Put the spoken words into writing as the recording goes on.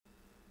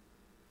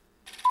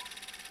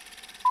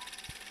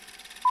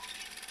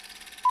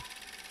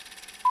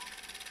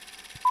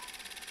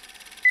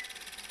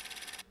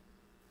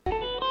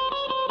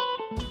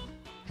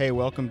Hey,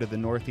 welcome to the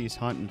Northeast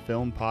Hunt and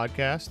Film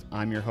podcast.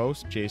 I'm your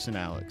host, Jason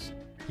Alex.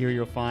 Here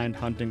you'll find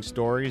hunting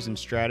stories and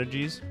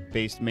strategies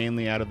based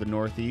mainly out of the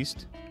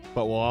Northeast,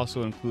 but will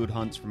also include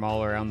hunts from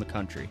all around the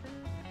country.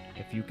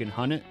 If you can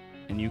hunt it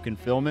and you can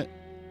film it,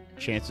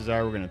 chances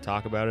are we're going to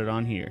talk about it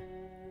on here.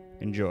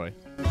 Enjoy.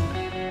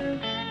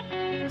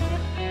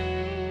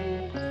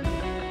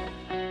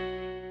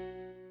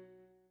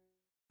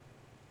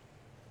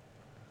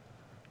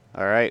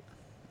 All right,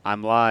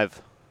 I'm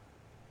live.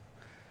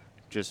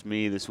 Just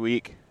me this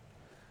week.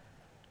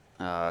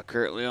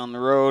 Currently on the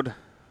road,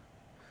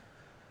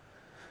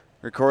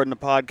 recording the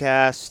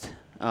podcast.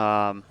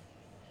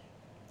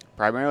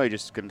 Primarily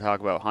just going to talk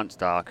about hunt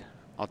stock.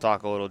 I'll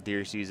talk a little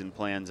deer season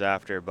plans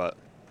after, but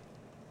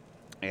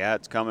yeah,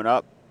 it's coming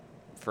up.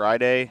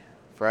 Friday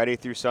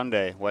through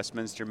Sunday,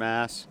 Westminster,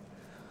 Mass,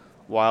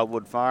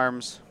 Wildwood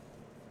Farms.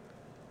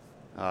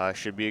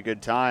 Should be a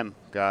good time.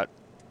 Got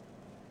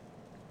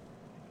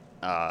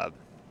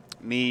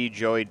me,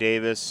 Joey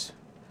Davis,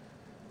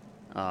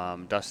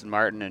 Dustin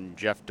Martin, and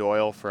Jeff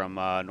Doyle from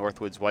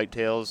Northwoods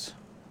Whitetails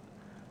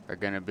are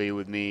going to be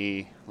with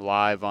me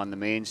live on the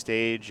main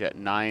stage at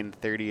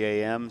 9:30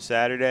 a.m.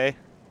 Saturday.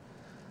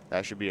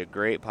 That should be a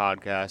great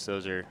podcast.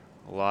 Those are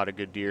a lot of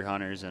good deer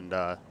hunters, and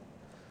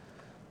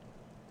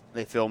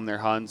they film their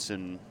hunts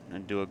and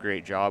do a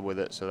great job with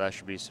it, so that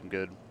should be some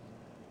good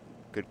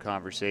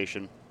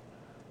conversation.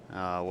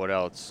 What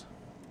else?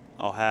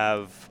 I'll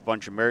have a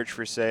bunch of merch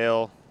for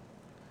sale,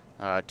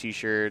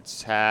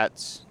 t-shirts,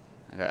 hats.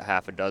 I got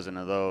half a dozen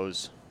of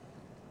those.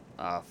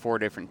 4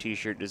 different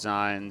t-shirt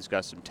designs,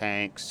 got some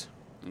tanks.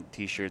 The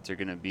t-shirts are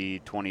going to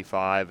be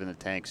 $25 and the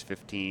tanks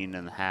 $15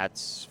 and the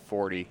hats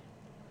 $40.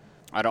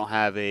 I don't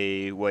have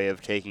a way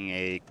of taking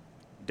a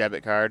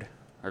debit card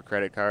or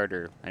credit card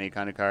or any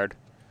kind of card.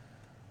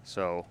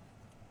 So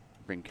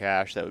bring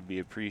cash, that would be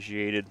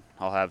appreciated.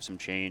 I'll have some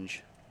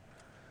change.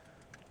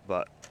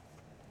 But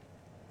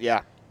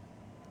yeah,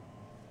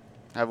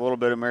 I have a little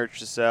bit of merch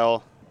to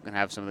sell. I'm going to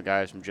have some of the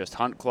guys from Just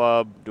Hunt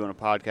Club doing a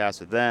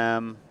podcast with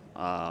them.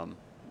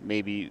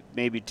 Maybe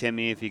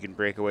Timmy, if he can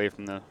break away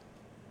from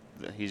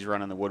he's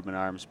running the Woodman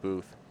Arms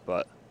booth.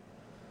 But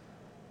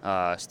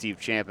Steve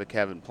Champa,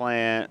 Kevin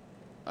Plant.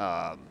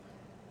 Not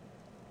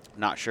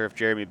sure if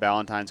Jeremy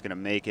Ballantyne's going to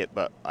make it,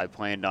 but I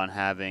planned on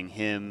having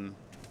him,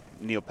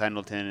 Neil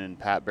Pendleton, and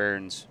Pat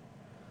Burns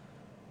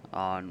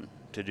on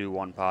to do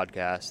one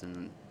podcast,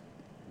 and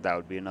that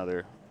would be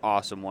another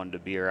awesome one to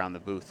be around the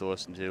booth to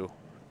listen to.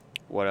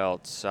 What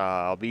else?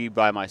 I'll be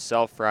by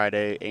myself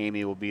Friday.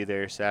 Amy will be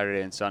there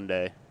Saturday and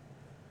Sunday.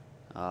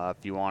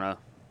 If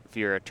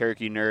you're a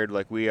turkey nerd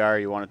like we are,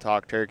 you want to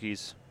talk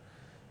turkeys,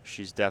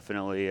 she's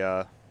definitely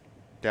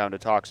down to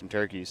talk some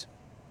turkeys.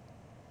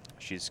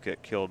 She's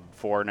killed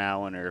 4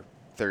 now in her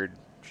third.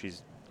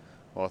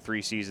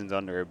 3 seasons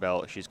under her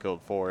belt. She's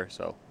killed 4,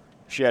 so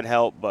she had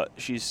help, but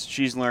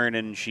she's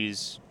learning. She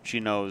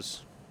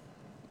knows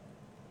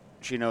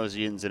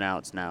the ins and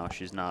outs now.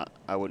 She's not.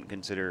 I wouldn't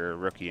consider her a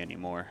rookie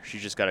anymore.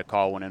 She's just got to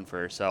call one in for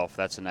herself.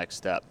 That's the next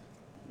step.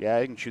 Yeah,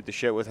 I can shoot the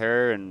shit with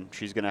her, and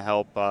she's gonna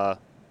help. Sell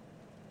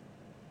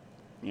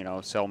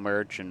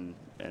merch and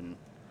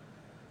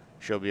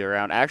she'll be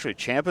around. Actually,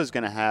 Champa's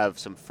gonna have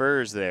some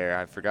furs there.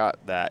 I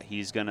forgot that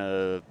he's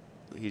gonna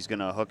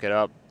hook it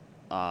up.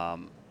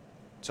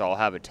 So I'll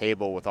have a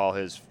table with all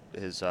his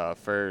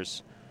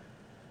furs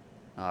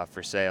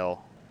for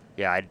sale.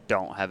 Yeah, I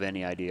don't have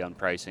any idea on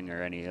pricing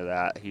or any of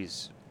that.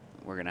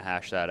 We're gonna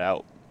hash that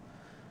out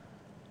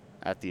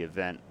at the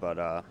event.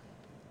 But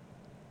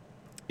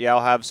yeah,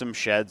 I'll have some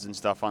sheds and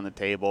stuff on the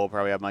table.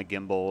 Probably have my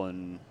gimbal,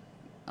 and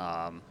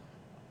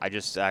I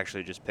just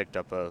picked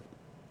up a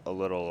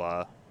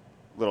little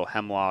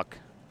hemlock,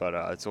 but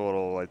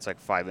it's like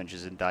 5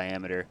 inches in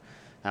diameter.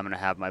 I'm gonna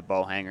have my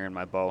bow hanger and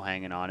my bow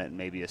hanging on it, and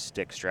maybe a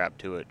stick strapped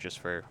to it, just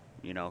for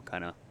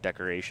kind of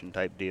decoration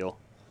type deal.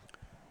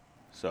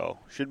 So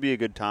should be a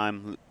good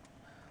time.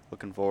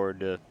 Looking forward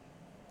to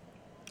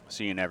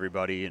seeing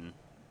everybody and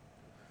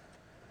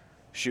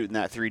shooting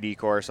that 3D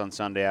course on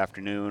Sunday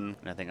afternoon.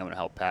 And I think I'm gonna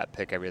help Pat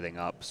pick everything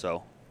up.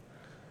 So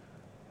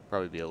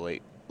probably be a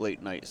late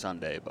night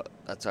Sunday, but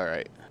that's all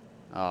right.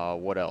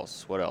 What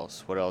else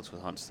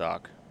with hunt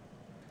stock?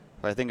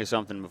 If I think of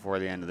something before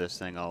the end of this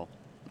thing, I'll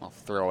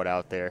throw it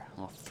out there.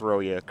 I'll throw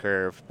you a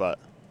curve. But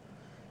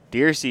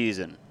deer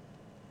season.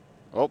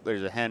 Oh,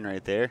 there's a hen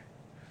right there.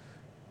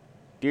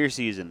 Deer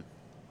season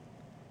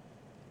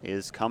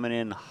is coming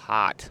in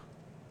hot.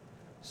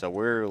 So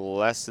we're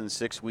less than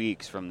 6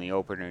 weeks from the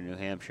opener in New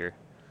Hampshire.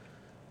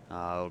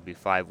 It'll be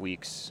 5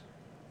 weeks.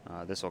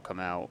 This will come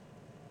out.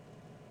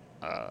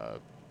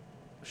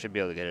 Should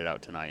be able to get it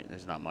out tonight.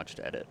 There's not much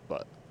to edit,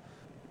 but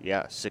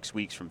yeah, 6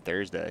 weeks from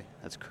Thursday.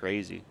 That's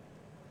crazy.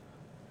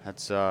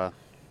 That's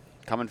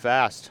coming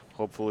fast.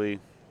 Hopefully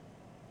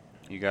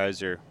you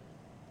guys are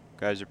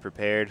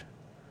prepared.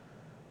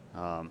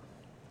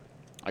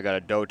 I got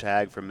a doe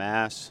tag from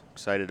Mass.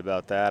 Excited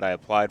about that. I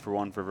applied for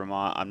one for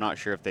Vermont. I'm not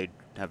sure if they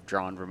have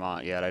drawn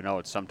Vermont yet. I know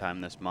it's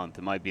sometime this month.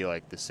 It might be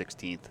like the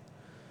 16th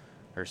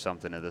or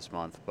something of this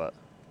month, but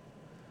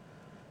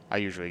I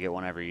usually get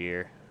one every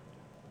year.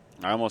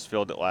 I almost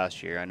filled it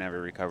last year. I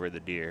never recovered the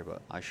deer,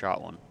 but I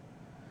shot one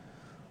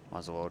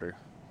muzzleloader.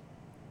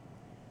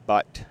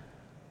 But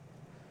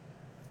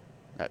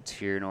that's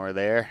here nor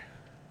there.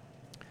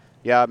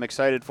 Yeah, I'm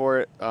excited for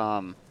it.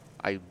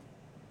 I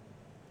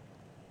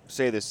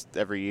say this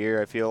every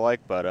year, I feel like,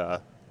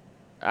 but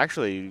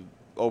actually,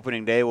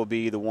 opening day will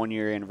be the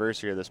 1-year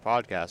anniversary of this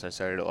podcast. I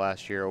started it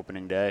last year,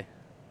 opening day.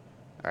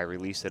 I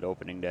released it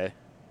opening day.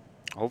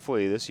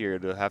 Hopefully this year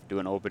they'll have to do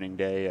an opening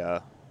day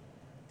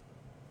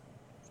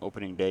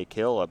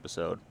kill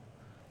episode.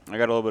 I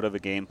got a little bit of a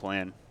game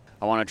plan.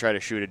 I want to try to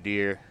shoot a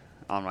deer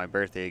on my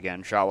birthday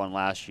again. Shot one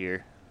last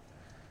year.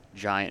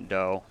 Giant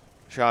doe.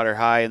 Shot her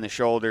high in the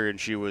shoulder and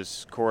she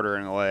was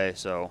quartering away,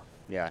 so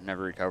yeah,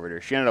 never recovered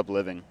her. She ended up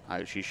living.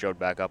 She showed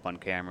back up on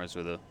cameras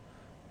with a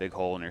big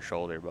hole in her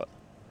shoulder, but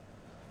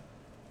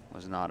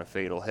was not a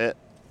fatal hit.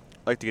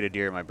 I'd like to get a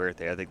deer on my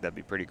birthday. I think that'd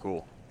be pretty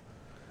cool.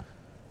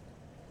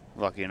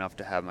 Lucky enough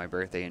to have my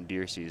birthday in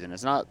deer season.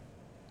 It's not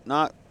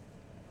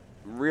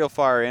real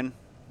far in.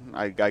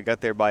 I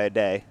got there by a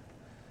day,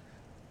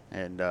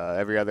 and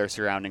every other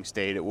surrounding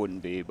state it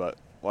wouldn't be, but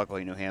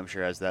luckily New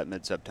Hampshire has that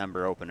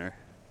mid-September opener.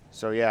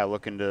 So yeah,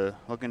 looking to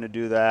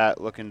do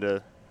that. Looking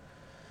to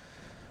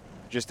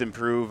just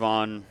improve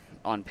on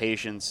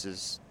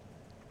patience.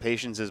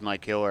 Patience is my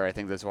killer. I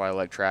think that's why I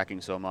like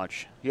tracking so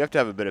much. You have to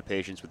have a bit of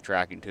patience with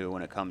tracking too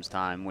when it comes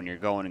time, when you're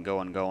going and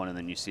going and going, and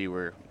then you see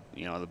where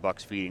the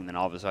buck's feeding, then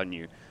all of a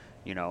sudden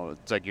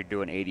it's like you're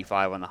doing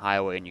 85 on the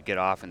highway and you get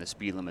off and the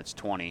speed limit's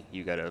 20.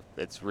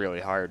 It's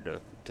really hard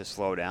to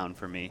slow down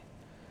for me.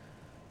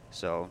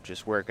 So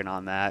just working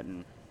on that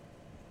and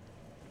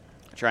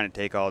trying to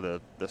take all the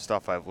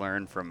stuff I've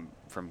learned from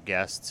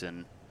guests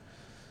and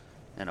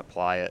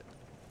apply it.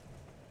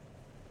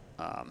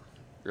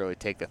 Really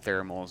take the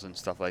thermals and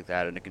stuff like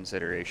that into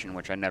consideration,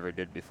 which I never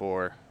did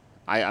before.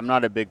 I'm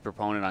not a big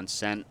proponent on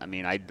scent. I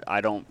mean,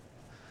 I don't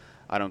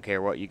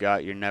care what you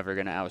got. You're never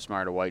gonna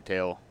outsmart a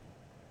whitetail.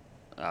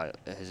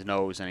 His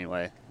nose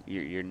anyway.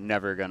 You're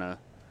never gonna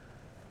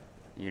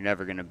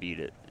beat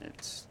it.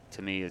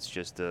 To me, it's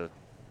just I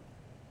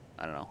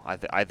don't know.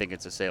 I think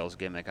it's a sales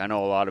gimmick. I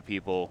know a lot of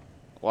people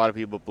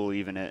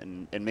believe in it,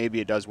 and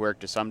maybe it does work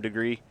to some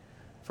degree.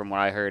 From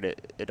what I heard,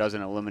 it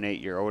doesn't eliminate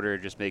your odor.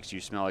 It just makes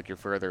you smell like you're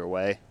further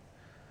away,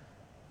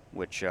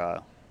 which I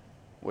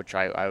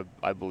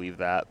believe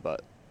that.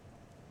 But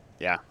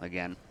yeah,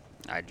 again,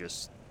 I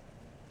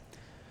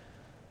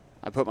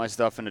put my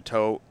stuff in a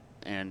tote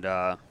and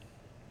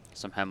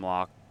some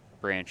hemlock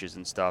branches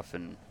and stuff,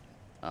 and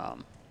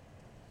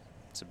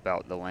it's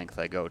about the length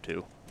I go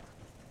to.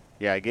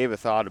 Yeah, I gave a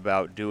thought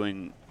about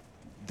doing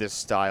this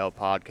style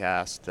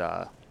podcast,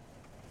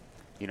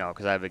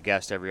 because I have a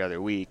guest every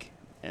other week,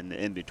 and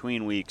the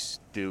in-between weeks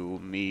do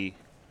me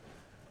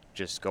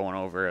just going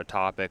over a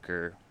topic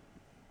or,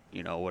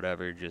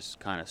 whatever, just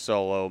kind of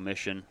solo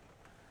mission.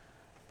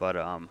 But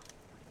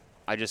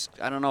I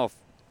don't know if,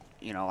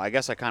 I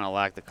guess I kind of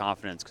lack the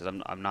confidence because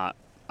I'm not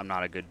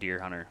a good deer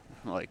hunter,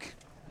 like,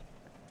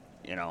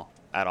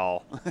 at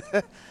all.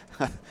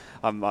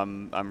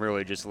 I'm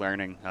really just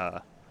learning.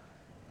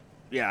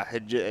 Yeah,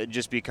 it'd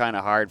just be kind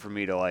of hard for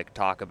me to like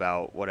talk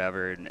about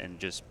whatever and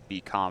just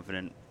be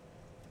confident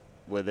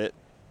with it,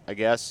 I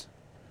guess.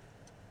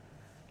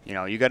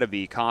 You got to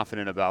be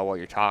confident about what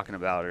you're talking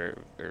about,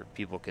 or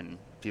people can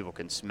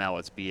smell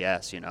it's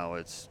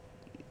BS.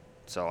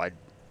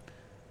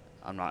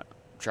 I'm not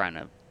trying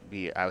to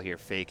be out here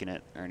faking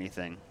it or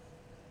anything.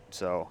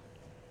 So,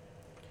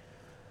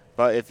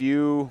 but if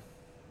you'd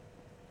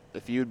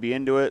be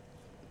into it,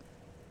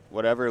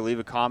 whatever, leave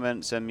a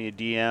comment, send me a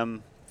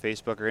DM,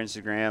 Facebook or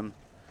Instagram.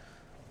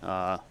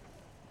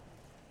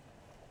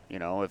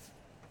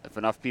 If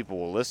enough people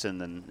will listen,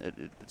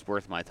 then it's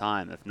worth my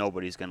time. If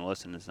nobody's going to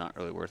listen, it's not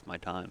really worth my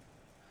time,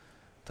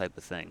 type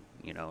of thing.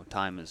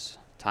 Time is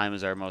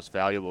our most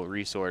valuable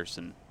resource,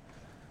 and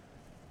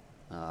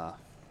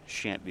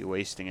shan't be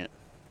wasting it.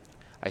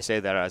 I say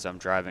that as I'm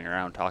driving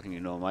around talking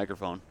into a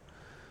microphone.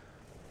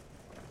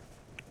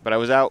 But I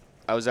was out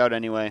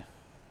anyway.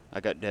 I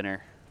got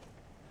dinner,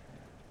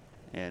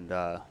 and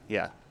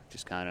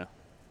just kind of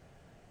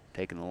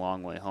taking the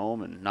long way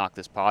home and knock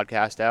this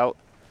podcast out.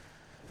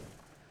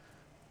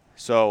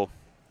 So,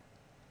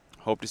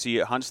 hope to see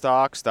you at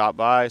Huntstock. Stop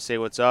by, say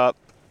what's up.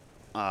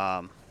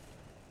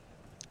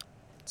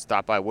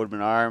 Stop by Woodman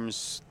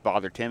Arms,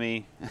 bother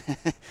Timmy.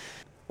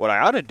 What I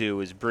ought to do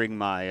is bring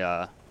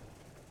my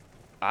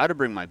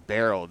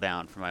barrel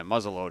down for my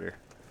muzzleloader,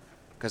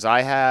 because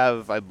I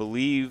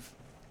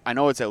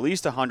know it's at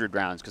least 100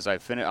 rounds, because I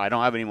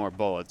don't have any more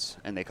bullets,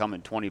 and they come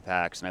in 20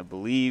 packs,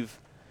 and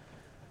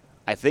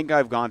I think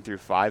I've gone through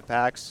 5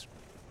 packs.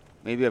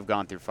 Maybe I've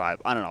gone through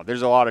 5. I don't know.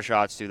 There's a lot of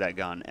shots through that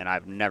gun, and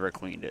I've never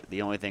cleaned it.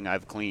 The only thing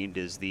I've cleaned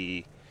is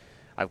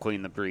I've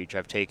cleaned the breech.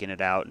 I've taken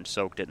it out and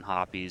soaked it in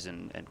hoppies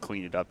and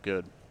cleaned it up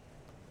good.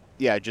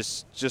 Yeah,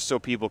 just so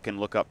people can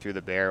look up through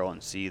the barrel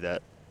and see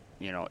that,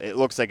 it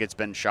looks like it's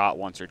been shot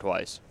once or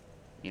twice.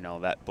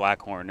 That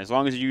Blackhorn. As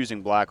long as you're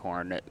using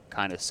Blackhorn, it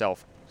kind of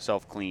self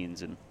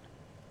cleans, and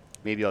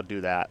maybe I'll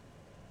do that.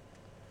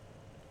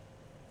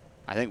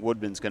 I think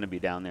Woodman's going to be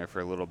down there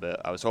for a little bit.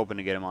 I was hoping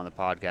to get him on the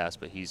podcast,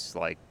 but he's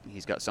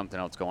got something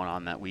else going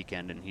on that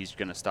weekend, and he's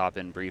going to stop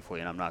in briefly,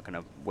 and I'm not going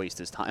to waste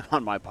his time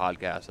on my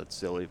podcast. That's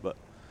silly, but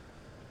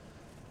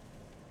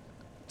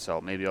so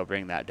maybe I'll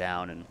bring that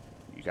down, and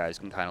you guys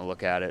can kind of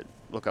look at it,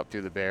 look up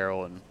through the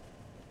barrel, and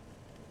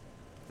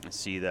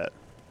see that.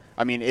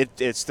 I mean,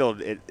 it's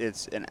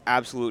an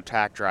absolute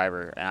tack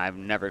driver, and I've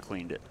never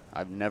cleaned it.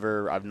 I've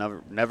never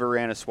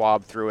ran a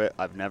swab through it.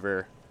 I've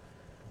never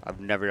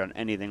done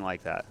anything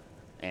like that,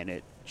 and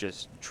it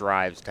just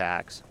drives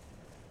tacks.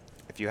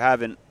 If you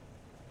haven't,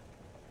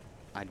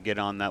 I'd get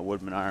on that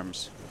Woodman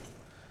Arms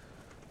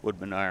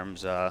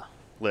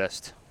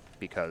list,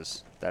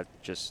 because that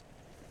just,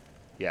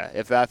 yeah,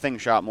 if that thing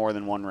shot more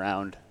than one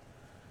round,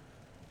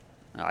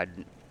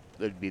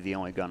 it'd be the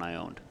only gun I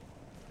owned.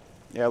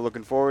 Yeah,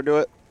 looking forward to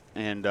it,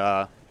 and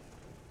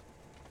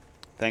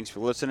thanks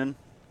for listening.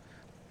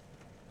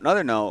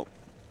 Another note,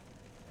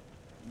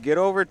 get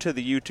over to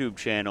the YouTube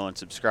channel and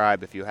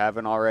subscribe if you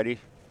haven't already.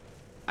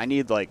 I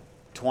need like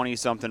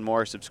 20-something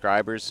more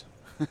subscribers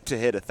to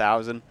hit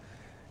 1,000,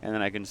 and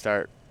then I can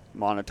start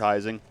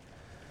monetizing.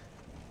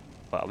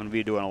 But I'm going to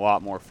be doing a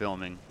lot more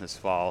filming this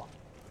fall.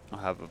 I'll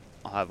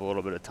have a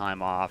little bit of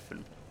time off,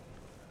 and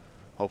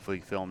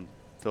hopefully film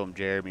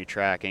Jeremy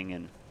tracking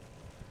and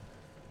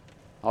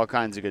all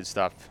kinds of good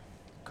stuff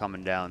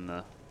coming down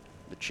the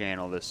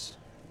channel this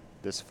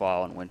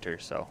fall and winter.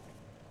 So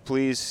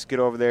please get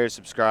over there,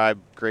 subscribe,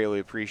 greatly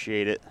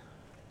appreciate it.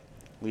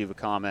 Leave a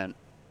comment.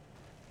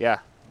 Yeah,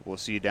 we'll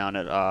see you down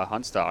at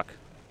Huntstock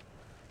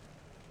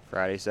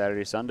Friday,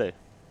 Saturday, Sunday.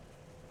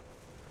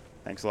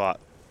 Thanks a lot.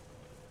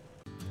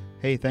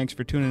 Hey, thanks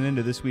for tuning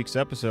into this week's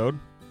episode.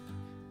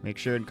 Make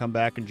sure and come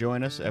back and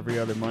join us every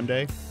other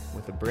Monday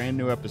with a brand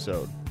new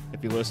episode.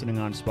 If you're listening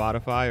on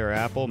Spotify or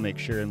Apple, make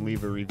sure and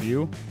leave a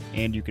review.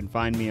 And you can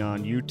find me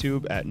on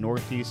YouTube at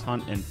Northeast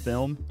Hunt and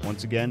Film.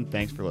 Once again,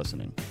 thanks for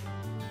listening.